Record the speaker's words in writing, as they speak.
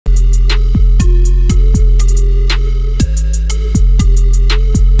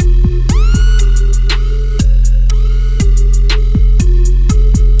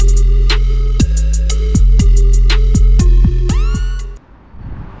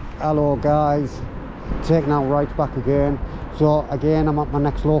Hello guys, taking out right back again. So again, I'm at my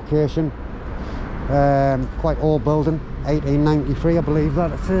next location. Quite old building, 1893 I believe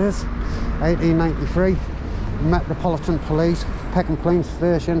that it says. 1893. Metropolitan Police, Peckham Police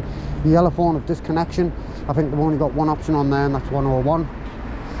Station. The yellow phone of disconnection. I think they've only got one option on there, and that's 101.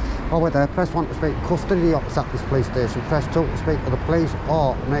 Oh wait there, press 1 to speak to custody officer at this police station. Press 2 to speak to the police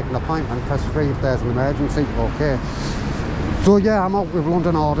or make an appointment. Press 3 if there's an emergency. Okay. So yeah, I'm out with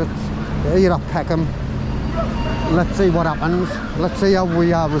London audits here at Peckham. Let's see what happens. Let's see how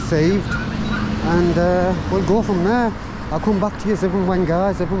we are received, and we'll go from there. I'll come back to you if and when,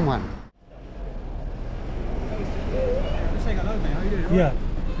 guys, if and when. Just saying hello, mate. How you doing? Yeah.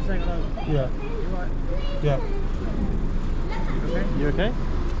 Just saying hello. Yeah. You alright? Yeah. You okay?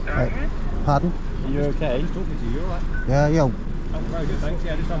 Pardon? Are you okay? Just talking to you. You alright? Yeah, yo. Oh, very good, thanks.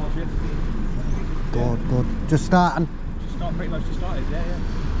 Yeah, just started my shift. Good, good. Just starting. Pretty much just started. Yeah, yeah.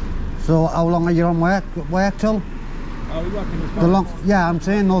 So how long are you on work till? Oh, we're working with The long, yeah, I'm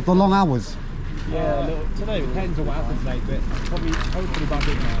saying though, the long hours. Yeah, today it depends on what happens, mate, but probably, hopefully by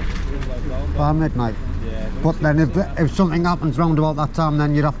midnight. By midnight. Yeah. But then if something happens round about that time,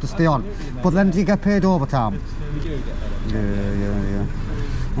 then you'd have to stay on. But then do you get paid overtime? We do get that.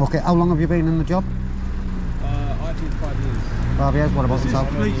 Yeah. Okay, how long have you been in the job? I've been 5 years. 5 years, what about Does yourself?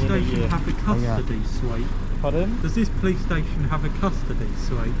 this police station have a custody suite? Pardon? Does this police station have a custody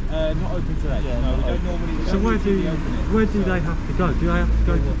suite? Not open today. Yeah, no, we don't normally. So where do they have to go? Do they have to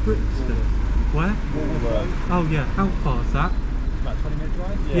go to Brixton? Where? Oh yeah, how far is that? About 20 minute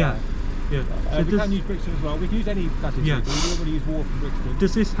drive? Yeah. So we can use Brixton as well. We can use any passage, Yeah. but we normally use Wharf and Brixton.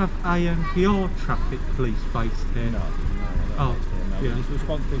 Does this have ANPR traffic police based here? No. Oh, yeah. It's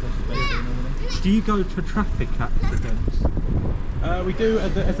response police officers based here normally. Do you go to traffic accidents? We do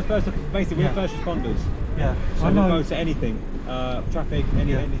as the first, basically we're first responders. Yeah, So I we know. go to anything, traffic,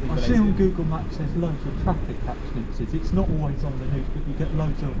 anything I related. see on Google Maps there's loads of traffic accidents. It's not always on the news, but you get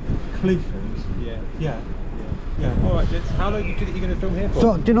loads of collisions. Yeah. Yeah. All right, gents. How long do you think you're going to film here for?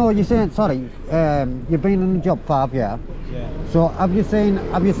 So do you know what you're saying? Sorry, you've been in the job 5 years. Yeah. So have you seen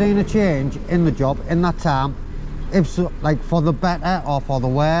a change in the job in that time? If so, like for the better or for the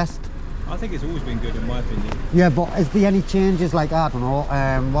worst? I think it's always been good in my opinion. Yeah, but is there any changes? Like I don't know.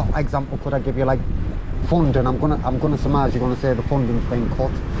 What example could I give you? Like funding. I'm gonna surmise you're gonna say the funding's been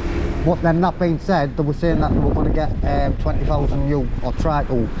cut. But then that being said, they were saying that they were going to get 20,000 new or try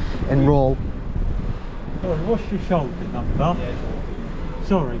to enrol. Sorry, what's your shoulder number? Yeah.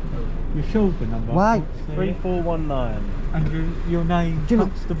 Sorry, your shoulder number. Why? 3419. And your name, Do you know-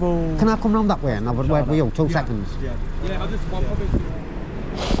 Constable. Can I come round that way and have a word with you? 2 seconds. Yeah. I'll probably.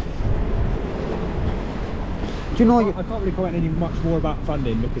 Do you know I can't really comment any much more about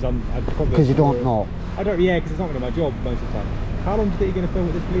funding because because you don't know? I don't. Yeah, because it's not really my job most of the time. How long do you think you're going to film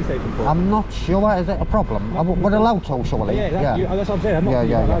at this police station for? I'm not sure. Is it a problem? We're allowed to, surely. Yeah, that's what I'm saying. I'm not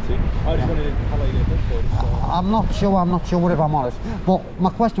allowed to. I just wanted to. How long are you going to film for? I'm not sure if I'm honest. But my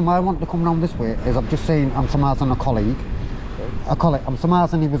question why I want to come round this way is I've just seen I'm surmising a colleague. I'm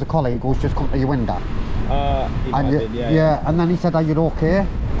surmising he was a colleague who's just come to your window. Yeah, and then he said, are you okay?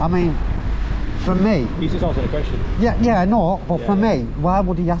 I mean, for me... He's just answering a question. Yeah, I know, but for me, why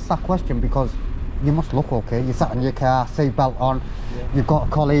would he ask that question? Because you must look okay. You sat in your car, seatbelt on, you've got a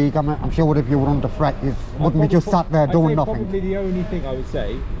colleague. I'm sure if you were under threat, you wouldn't be just sat there doing nothing. Probably the only thing I would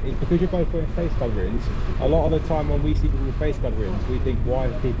say is because you're both wearing face coverings, a lot of the time when we see people with face coverings, we think, why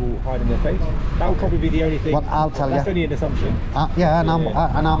are people hiding their face? That would probably be the only thing. Well, I'll tell you. That's only an assumption.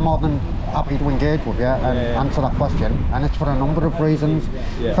 I'm more than happy to engage with you and answer that question, and it's for a number of reasons.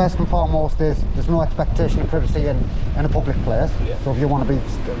 First and foremost is there's no expectation of privacy in a public place, so if you want to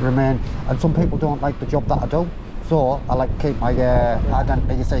remain, and some people don't like the job that I do, so I like to keep my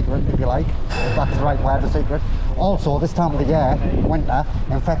identity secret, if you like, if that's the right word, a secret. Also, this time of the year, winter,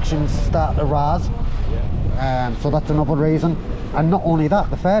 infections start to rise, so that's another reason. And not only that,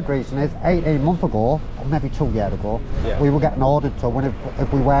 the third reason is 18 months ago, or maybe 2 years ago, we were getting ordered to,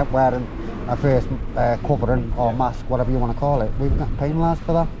 if we weren't wearing a face covering or mask, whatever you want to call it, we were getting penalised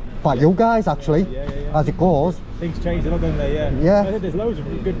for that. By you guys, actually, as it goes. Things change a lot, don't they? Yeah. I think there's loads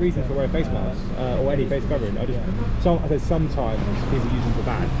of good reasons for wearing face masks or any face covering. I said sometimes people use them for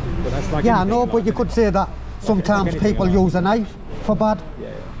bad, but that's like. Yeah, I know, but you could say that sometimes people use a knife for bad,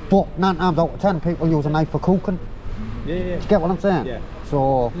 but 9 times out of 10 people use a knife for cooking. Do you get what I'm saying? Yeah.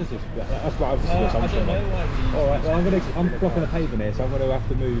 So that's what I was just assumption. All right, well I'm blocking a pavement here, so I'm going to have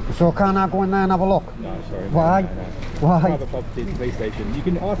to move. So can I go in there and have a look? No, sorry. Why? No. Why? Private property, the police station. You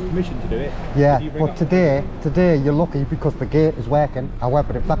can ask permission to do it. Yeah, but today you're lucky because the gate is working.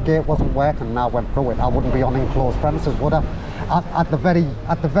 However, if that gate wasn't working and I went through it, I wouldn't be on enclosed premises, would I? at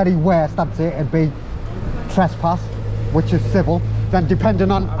the very worst, I'd say it'd be trespass, which is civil. Then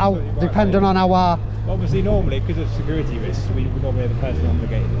depending on our obviously, normally, because of security risks, we would normally have a person on the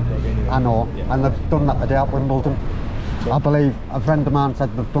gate. Anyway. I know, yeah. and they've done that today at Wimbledon. I believe a friend of mine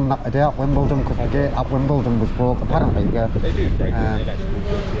said they've done that today at Wimbledon because the gate at Wimbledon was broke. Apparently, yeah. They do break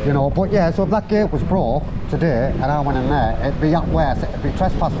electrical. You know, but yeah, so if that gate was broke today and I went in there, it'd be at worst, it'd be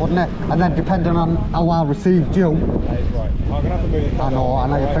trespass, wouldn't it? And then depending on how I received you. That is right. I'm gonna have to move it. I know,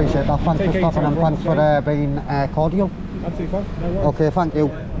 and I appreciate that. Thanks for stopping and thanks for being cordial. Absolutely fine. No worries. Okay, thank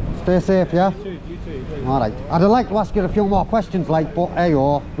you. Stay safe, yeah? You too. Alright. I'd like to ask you a few more questions, like, but hey,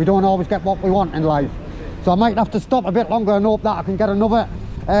 we don't always get what we want in life. So I might have to stop a bit longer and hope that I can get another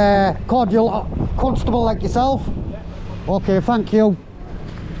cordial constable like yourself. Okay, thank you.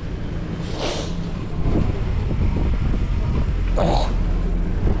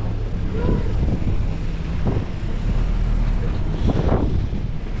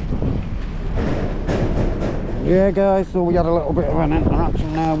 Yeah guys, so we had a little bit of an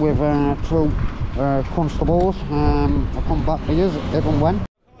interaction there with two constables. I'll come back to you if and when.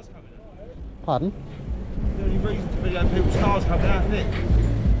 Pardon? The only reason to video people's cars coming out, Nick.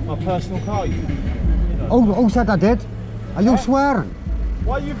 My personal car, you know. Oh, who said I did? Are you swearing?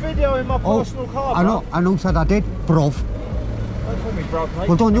 Why are you videoing my personal car, I know, and who said I did? BRUV. Don't call me bruv, mate.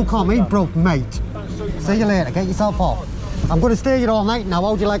 Well, don't you call me BRUV, mate. Don't suit you, See you later, get yourself off. I'm going to stay here all night now.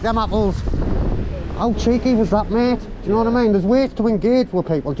 How do you like them apples? How cheeky was that, mate? Do you know what I mean? There's ways to engage with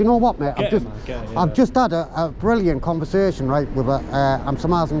people. Do you know what, mate? I've just had a brilliant conversation, right, with I'm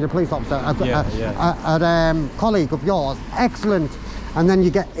surmising your police officer, a colleague of yours. Excellent. And then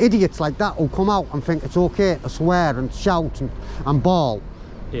you get idiots like that who come out and think it's okay to swear and shout and bawl.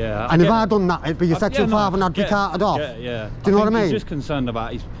 Yeah. And if I'd done that, it'd be a section 5 and I'd be carted off. Yeah. Do you know what I mean? He's just concerned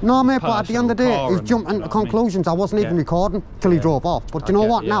about his No, mate, but at the end of the day, he's jumping to conclusions. I wasn't even recording till he drove off. But do you know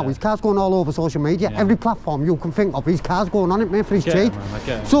what now? His car's going all over social media. Every platform you can think of, his car's going on it, mate, for his Jeep.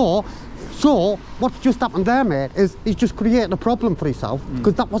 So what's just happened there, mate, is he's just created a problem for himself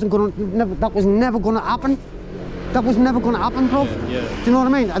because that was never going to happen. That was never going to happen, bruv. Do you know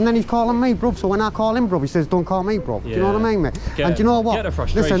what I mean? And then he's calling me bruv, so when I call him bruv, he says, don't call me bruv. Do you know what I mean, mate? And do you know what? Get the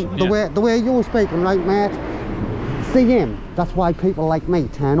frustration. Listen, the way you're speaking, right, mate? See him. That's why people like me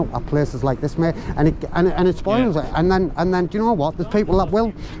turn up at places like this, mate, and it spoils it. And then, do you know what? There's people that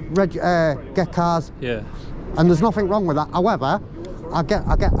will get cars. Yeah. And there's nothing wrong with that. However, I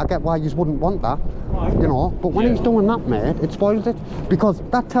get why you wouldn't want that, you know. But when he's doing that, mate, it spoils it, because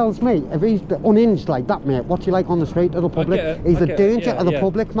that tells me if he's unhinged like that, mate, what's he like on the street to the public? He's a danger to the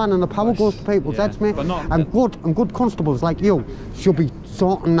public, man, and the power goes to people's heads, mate. And good constables like you should be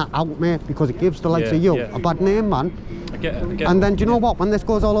sorting that out, mate, because it gives the likes of you a bad name, man. I get it. And then do you know what? When this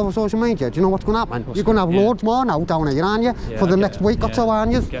goes all over social media, do you know what's going to happen? You're going to have loads more now down here, aren't you? For the next week or so,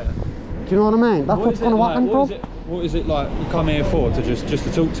 aren't you? Do you know what I mean? That's what's going to happen, bro. What is it like you come here for? To just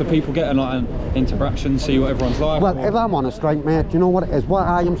to talk to people, get like an interaction, see what everyone's like? Well, if I'm honest, right, mate, do you know what it is? What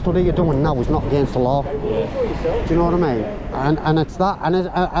I am studying doing now is not against the law. Do you know what I mean? And it's that,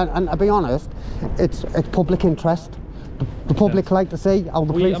 and to be honest, it's public interest. The public like to see how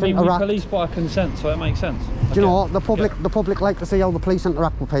the police interact. We police by consent, so it makes sense. Do you know, the public like to see how the police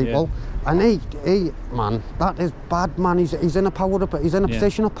interact with people, and he, man, that is bad, man. He's in a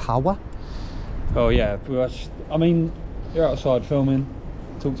position of power. Oh yeah, I mean, you're outside filming,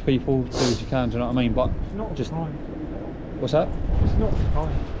 talk to people, do what you can. Do you know what I mean? But not just fine. What's that? It's not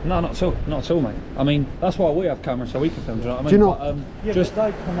fine. No, not at all, mate. I mean, that's why we have cameras, so we can film. Do you know what I mean? Do you know? But, just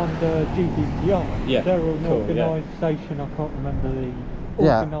they come under GDPR. Yeah. They're an organisation. I can't remember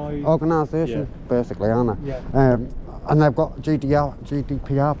the organisation, basically, aren't they? Yeah. And they've got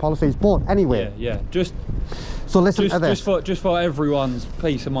GDPR policies. But anyway. Yeah. So listen to this. Just for everyone's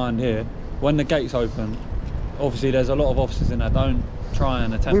peace of mind here, when the gates open, obviously there's a lot of officers in there. Don't try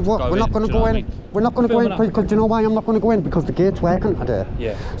and attempt to go in. We're not going to go in. We're not going to go in because do you know why I'm not going to go in? Because the gate's working today.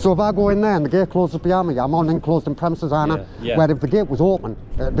 Yeah. So if I go in there and the gate closes behind me, I'm on enclosed premises, aren't I? Yeah. Where if the gate was open,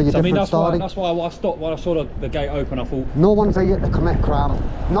 it'd be a different story. That's why I stopped when I saw the gate open. I thought no one's here to commit crime,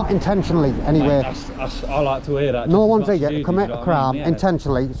 not intentionally anyway. Mate, I like to hear that. No one's here to commit a crime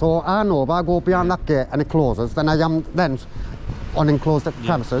intentionally. So I know if I go behind that gate and it closes, then I am then on enclosed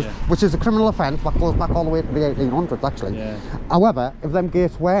premises, which is a criminal offence that goes back all the way to the 1800s actually. However, if them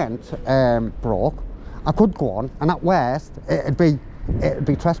gates weren't broke, I could go on, and at worst it'd be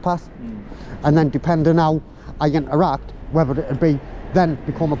trespass. And then depending how I interact, whether it'd be then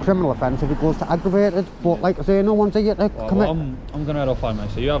become a criminal offence if it goes to aggravated. But like I say, no one's here to commit. Well, I'm going to head off home, mate,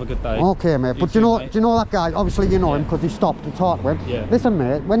 so you have a good day. Okay, mate. But do you know that guy? Obviously, you know him because he stopped to talk to him. Yeah. Listen,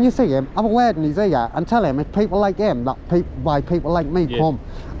 mate, when you see him, have a word in his ear and tell him it's people like him that why people like me come,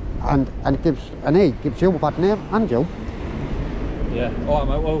 and he gives you a bad name, and you. Yeah. All right,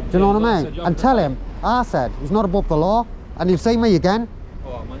 mate. Well, do you know what I mean? And tell him I said he's not above the law, and you'll see me again.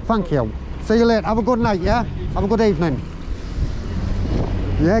 All right, mate. Thank you. See you later. Have a good night. Yeah. Have a good evening.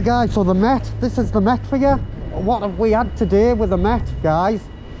 Yeah, guys, so the Met, this is the Met for you. What have we had today with the Met, guys?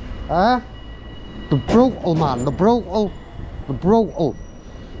 The brutal, man, the brutal. Do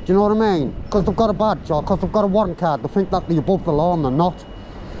you know what I mean? Because they've got a badge or because they've got a warrant card, they think that they're above the law and they're not.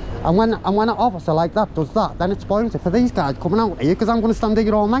 And when an officer like that does that, then it spoils it for these guys coming out here, because I'm going to stand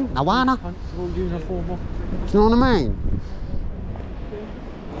here all night now, aren't I? Do you know what I mean?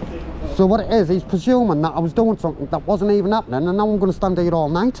 So what it is, he's presuming that I was doing something that wasn't even happening, and now I'm going to stand here all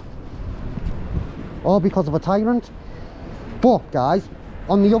night. All because of a tyrant. But, guys,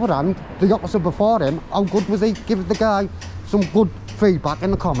 on the other hand, the officer before him, how good was he? Give the guy some good feedback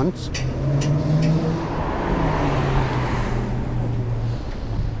in the comments.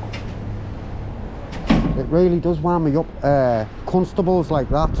 It really does wind me up, constables like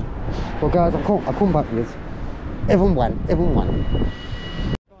that. But, guys, I'll come back to this. Even when.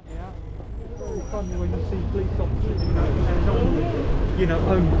 Funny when you see police officers, you know, they're normally, you know,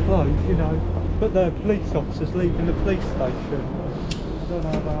 own clothes, you know, but they're police officers leaving the police station. I don't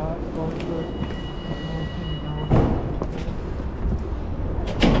know about that.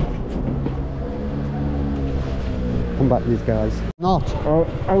 Come back, these guys. Not.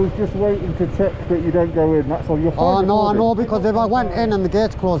 I was just waiting to check that you don't go in, that's all. You're fine. Oh no, I know, because if I went in and the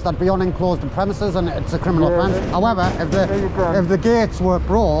gates closed, I'd be on enclosed premises and it's a criminal offence. However, if the gates were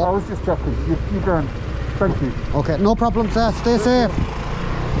broke... I was just checking. You're grand. Thank you. Okay, no problem, sir. Stay safe.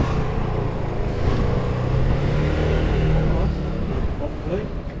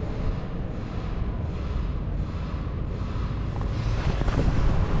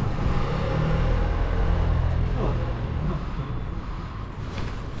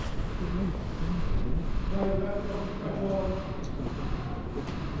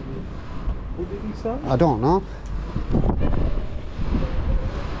 What did he say? I don't know.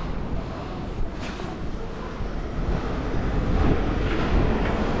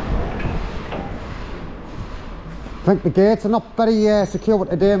 I think the gates are not very secure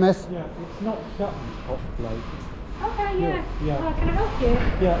today, miss. Yeah, it's not shut properly. Okay, yeah. Yeah. Oh, can I help you?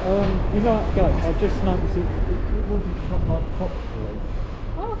 Yeah, you know that gate, I just noticed it wasn't shut like properly.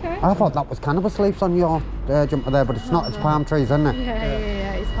 Oh, okay. I thought that was cannabis leaves on your jumper there, but it's not. It's palm trees, isn't it?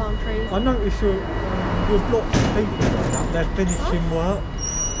 Yeah, it's palm trees. I noticed there's lots of people going up, they're finishing work.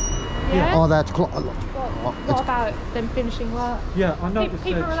 Yeah? Oh, that's What about them finishing work? Yeah, I noticed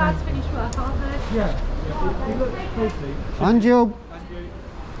People are allowed to finish work, aren't they? Yeah, it looks busy. And you.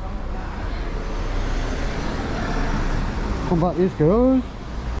 Come back, these guys.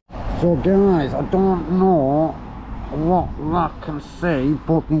 So, guys, I don't know what that can see,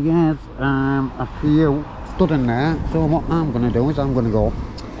 but there's a few stood in there. So what I'm going to do is I'm going to go.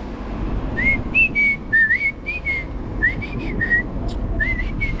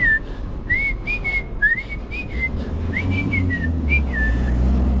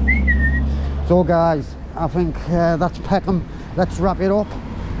 So guys, I think that's Peckham. Let's wrap it up.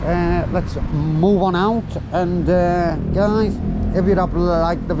 Let's move on out. And guys, if you'd have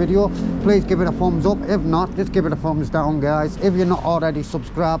liked the video, please give it a thumbs up. If not, just give it a thumbs down, guys. If you're not already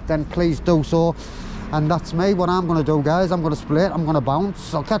subscribed, then please do so. And that's me. What I'm going to do, guys, I'm going to split, I'm going to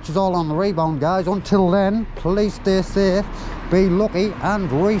bounce. I'll catch us all on the rebound, guys. Until then, please stay safe, be lucky,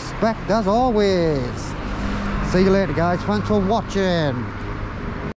 and respect as always. See you later, guys. Thanks for watching.